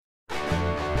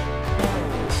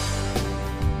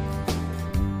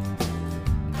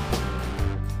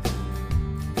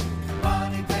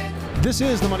This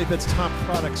is the Money Pit's Top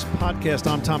Products Podcast.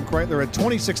 I'm Tom Kreitler at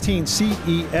 2016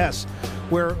 CES,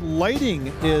 where lighting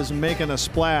is making a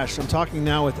splash. I'm talking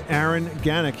now with Aaron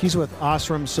Ganick. He's with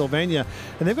Osram, Sylvania,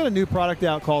 and they've got a new product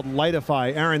out called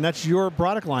LIGHTIFY. Aaron, that's your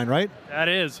product line, right? That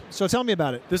is. So tell me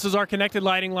about it. This is our connected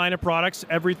lighting line of products.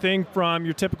 Everything from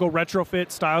your typical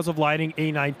retrofit styles of lighting,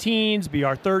 A19s,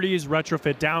 BR30s,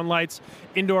 retrofit downlights,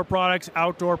 indoor products,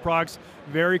 outdoor products,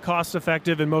 very cost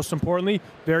effective, and most importantly,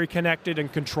 very connected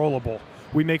and controllable.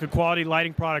 We make a quality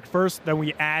lighting product first, then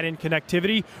we add in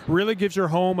connectivity. Really gives your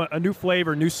home a new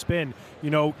flavor, new spin. You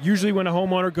know, usually when a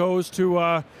homeowner goes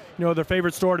to their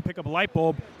favorite store to pick up a light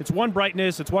bulb, it's one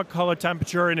brightness, it's one color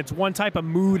temperature, and it's one type of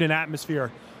mood and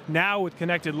atmosphere. Now with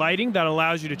connected lighting, that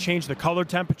allows you to change the color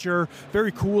temperature.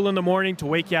 Very cool in the morning to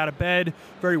wake you out of bed,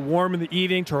 very warm in the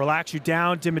evening to relax you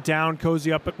down, dim it down,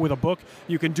 cozy up with a book.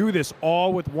 You can do this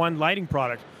all with one lighting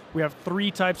product. We have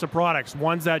three types of products.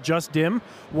 One's that just dim.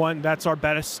 One, that's our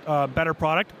better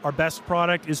product. Our best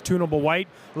product is tunable white.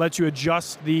 It lets you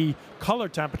adjust the color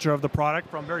temperature of the product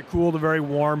from very cool to very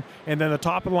warm. And then the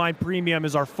top of the line premium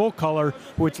is our full color,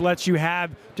 which lets you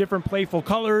have different playful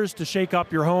colors to shake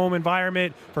up your home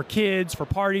environment for kids, for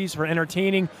parties, for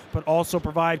entertaining, but also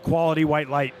provide quality white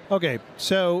light. Okay,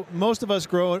 so most of us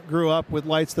grew up with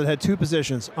lights that had two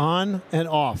positions, on and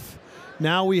off.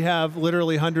 Now we have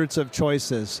literally hundreds of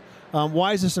choices.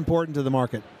 Why is this important to the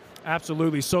market?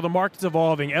 Absolutely. So the market's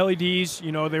evolving. LEDs,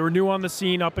 they were new on the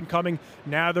scene, up and coming.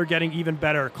 Now they're getting even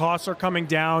better. Costs are coming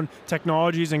down,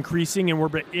 technology is increasing, and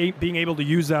we're being able to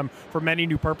use them for many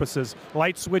new purposes.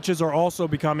 Light switches are also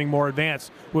becoming more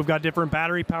advanced. We've got different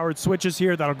battery-powered switches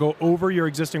here that'll go over your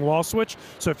existing wall switch.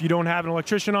 So if you don't have an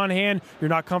electrician on hand,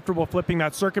 you're not comfortable flipping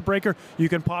that circuit breaker, you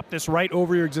can pop this right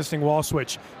over your existing wall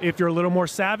switch. If you're a little more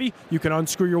savvy, you can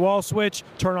unscrew your wall switch,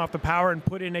 turn off the power, and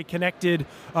put in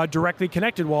a directly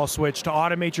connected wall switch to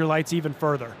automate your lights even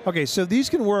further. Okay, so these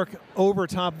can work over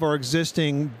top of our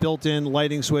existing built-in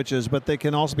lighting switches, but they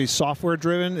can also be software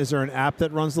driven. Is there an app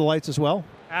that runs the lights as well?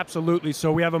 Absolutely.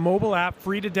 So we have a mobile app,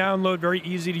 free to download, very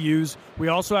easy to use. We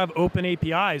also have open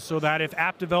APIs so that if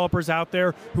app developers out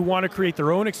there who want to create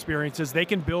their own experiences, they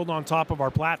can build on top of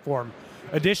our platform.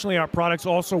 Additionally, our products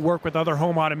also work with other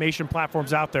home automation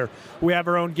platforms out there. We have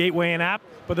our own gateway and app,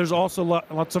 but there's also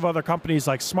lots of other companies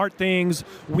like SmartThings,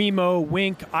 Wemo,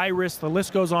 Wink, Iris, the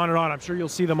list goes on and on. I'm sure you'll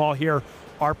see them all here.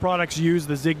 Our products use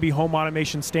the Zigbee home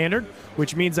automation standard,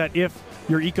 which means that if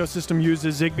your ecosystem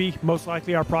uses Zigbee, most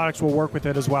likely our products will work with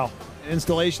it as well.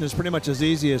 Installation is pretty much as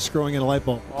easy as screwing in a light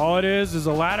bulb. All it is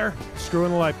a ladder, screw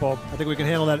in the light bulb. I think we can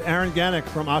handle that. Aaron Ganick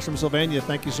from Osram, Sylvania,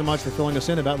 thank you so much for filling us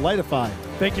in about LIGHTIFY.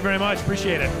 Thank you very much.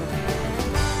 Appreciate it.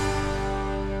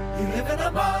 You live in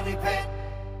a money pit.